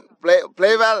 Arjun,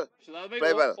 play well.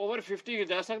 Play well. Over 50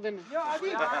 जा सकते हैं.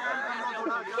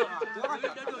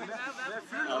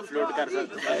 फ्लोट कर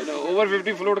सकते Over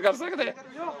 50 फ्लोट कर सकते हैं.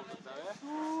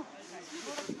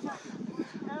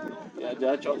 यार जा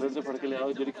चॉकलेट से फड़ के ले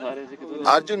आओ जो खा रहे थे किधर.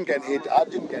 Arjun can hit.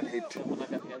 Arjun can hit.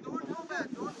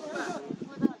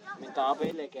 मैं तो आप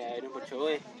ही लेके आया इन्हें पूछो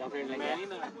ओए चॉकलेट लेके आया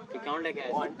कि कौन लेके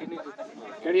आया आंटी ने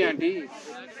केड़ी आंटी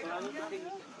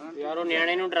यार वो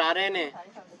न्याणे नु डरा रहे ने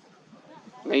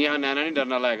नहीं यार नैना नहीं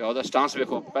डरना लायक ਉਹਦਾ ਸਟਾਂਸ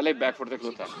ਵੇਖੋ ਪਹਿਲੇ बैक फुट ਤੇ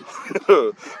ਖਲੋਤਾ.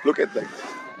 Look at that.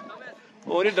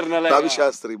 और ही डरना लायक. Ravi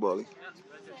Shastri bowling.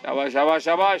 शाबाश शाबाश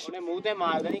शाबाश. ਉਹਨੇ ਮੂੰਹ ਤੇ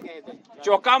ਮਾਰ ਦੇਣੀ ਕਹੇ ਤੇ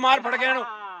ਚੌਕਾ ਮਾਰ ਫੜ ਕੇ ਇਹਨੂੰ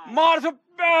ਮਾਰ ਸੁ.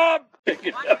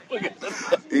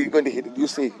 He's going to hit it. You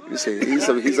see.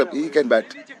 He can bat.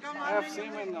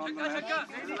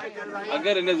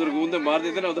 अगर इन्हें ज़रगून दे मार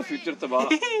देते ना उधर फ्यूचर तबाह.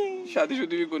 शादी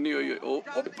शुदी भी कोई नहीं हुई.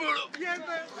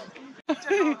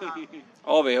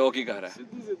 ओ बे ओ की कर रहा है.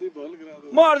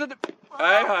 मार दे.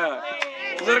 हाय हाय.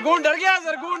 ज़रगून डर गया.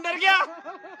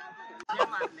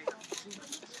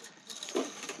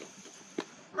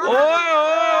 ओए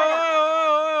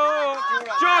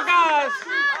चौकास.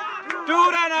 2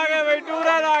 रन आ गए भाई. 2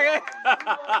 रन आ गए.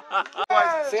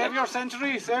 Save your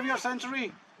century.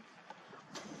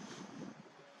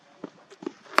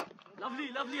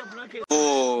 lovely approach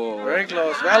Oh, Very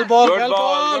close. Well ball.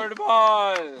 good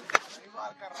ball.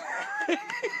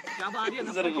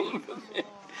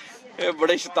 ये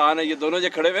बड़े शैतान है ये दोनों जो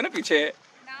खड़े हुए ना पीछे.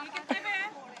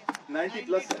 90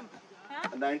 प्लस है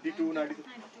 92 93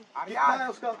 कितना है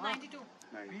उसका 92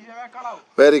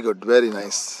 Very good, very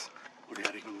nice.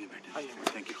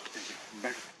 Thank you.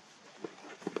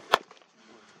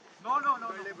 No.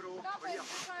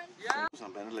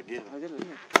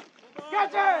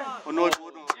 No.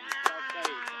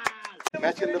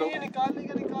 Match के अंदर हो.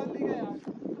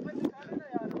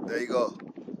 There you go.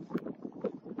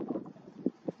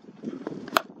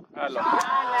 हेलो.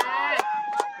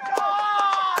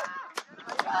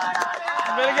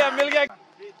 मिल गया.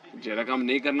 जेरा काम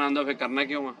नहीं करना आंदा फिर करना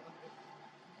क्यों है?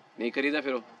 नहीं करीदा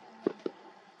फिर वो.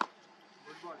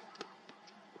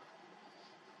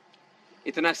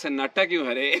 इतना सन्नाटा क्यों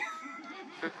है रे?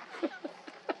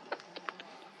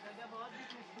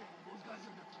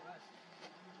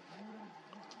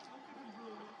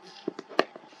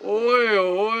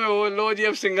 ओए लो जी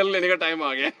अब सिंगल लेने का टाइम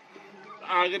आ गया.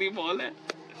 आखिरी बॉल है.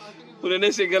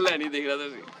 उन्होंने सिंगल लेनी देख रहा था.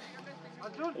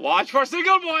 Watch for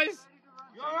single boys.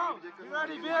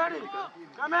 Be ready.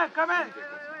 Come in.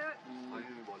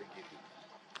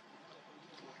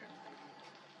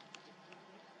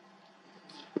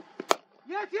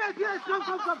 Yes.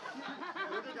 Come.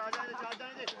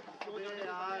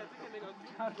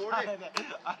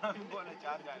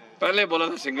 पहले बोला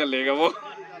था सिंगल लेगा वो.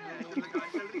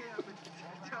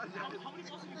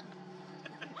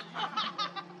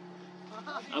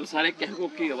 अब सारे कहकों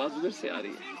की आवाज उधर से आ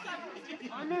रही है.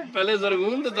 पहले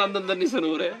जरगून तो दंद अंदर नहीं सुन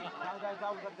हो रहे.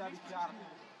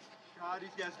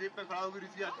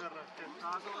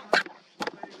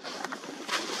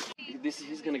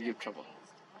 He's gonna give trouble.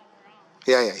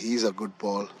 Yeah, he's a good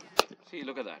ball. See,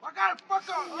 look at that.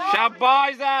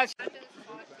 Shabash, Zad.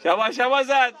 Shabash,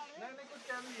 Zad.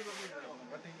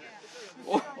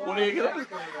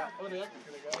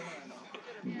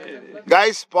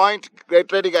 Guys, point. Get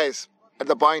ready, guys. At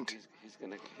the point. He's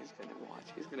gonna watch.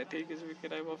 He's gonna take his wicket.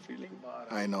 I have a feeling.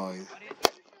 I know.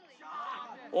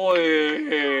 Oh,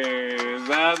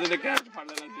 Zad in the catch.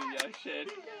 Shit.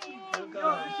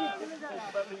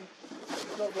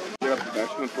 मेरा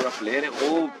batsman पूरा player है वो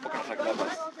पकड़ सकता है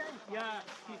बस.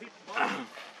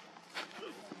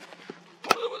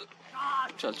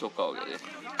 चल चौका हो गया.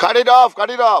 Cut it off.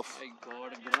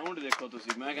 God ground देखो तुसी.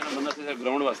 मैं कहना बंदा सिर्फ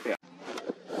ग्राउंड वास्ते.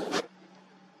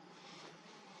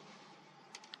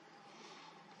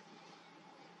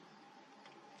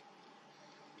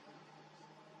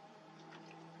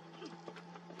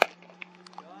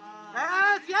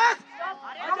 Yes.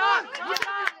 Come on.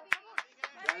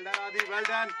 Well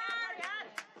done.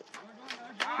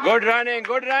 Good running.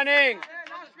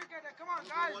 Last wicket. Come on,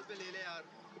 guys.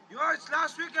 Yours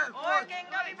last wicket.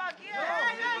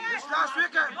 It's last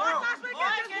wicket.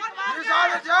 He's on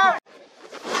the job.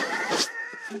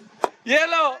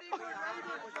 Yellow.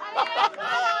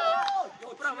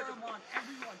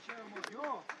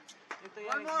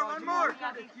 One more.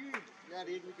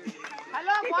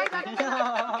 Hello, boy.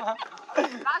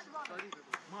 Last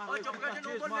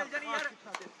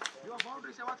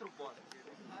ball.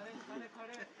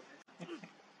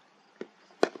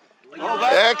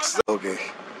 Excellent.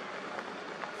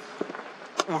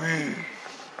 Okay.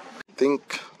 Think.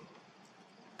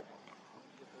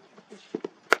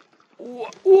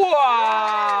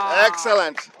 Wow.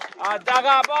 Excellent.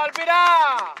 Daga ball bira.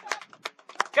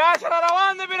 Catch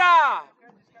rawan de bira.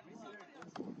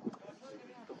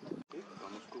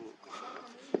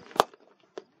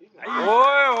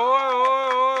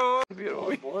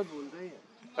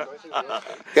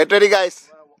 Get ready, guys.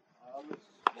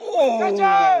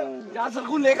 जा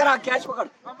सरगुन लेकर आ. Catch पकड़.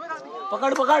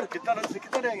 कितना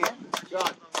रहेंगे?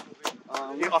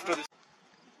 ये after this.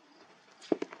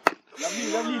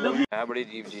 Lovely. है बड़ी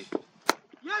jeep जी.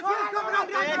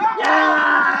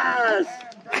 Yes.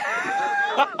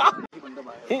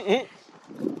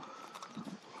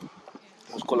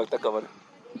 उसको लगता है कवर.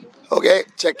 Okay,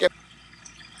 check it.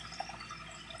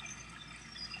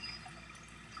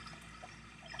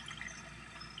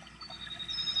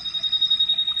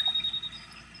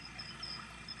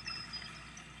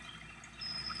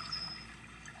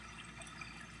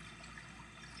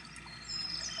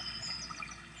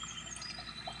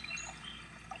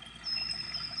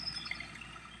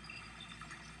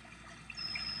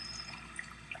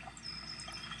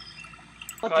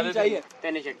 चाहिए.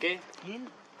 तेने छक्के.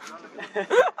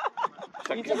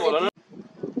 छक्के बोला ना.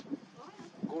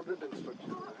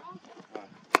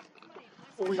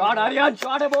 शॉट आर्यन.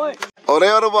 शॉट है बॉय. ஒரே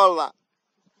ஒரு ball தான்.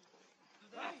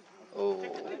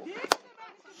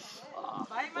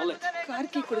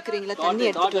 கார்க்கி குடுக்குறீங்களா? தண்ணி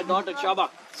எடுத்துட்டு डॉट शाबा.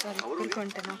 சாரி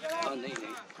குடுக்கண்டேனா. नहीं.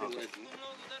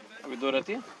 अभी 2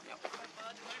 रहती है.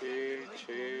 6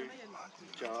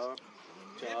 4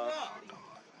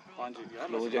 5 यार.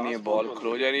 क्लोज नहीं है बॉल.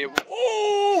 क्लोज नहीं है.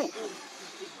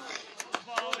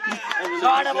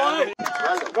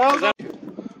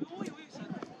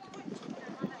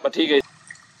 But ठीक है.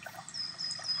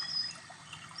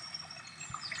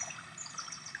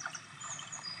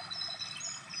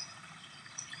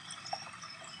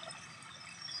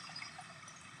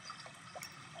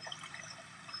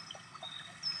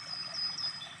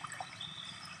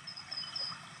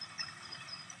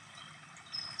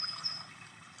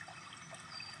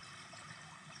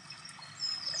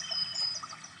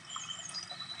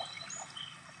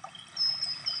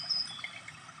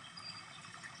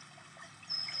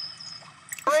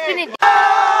 Finish.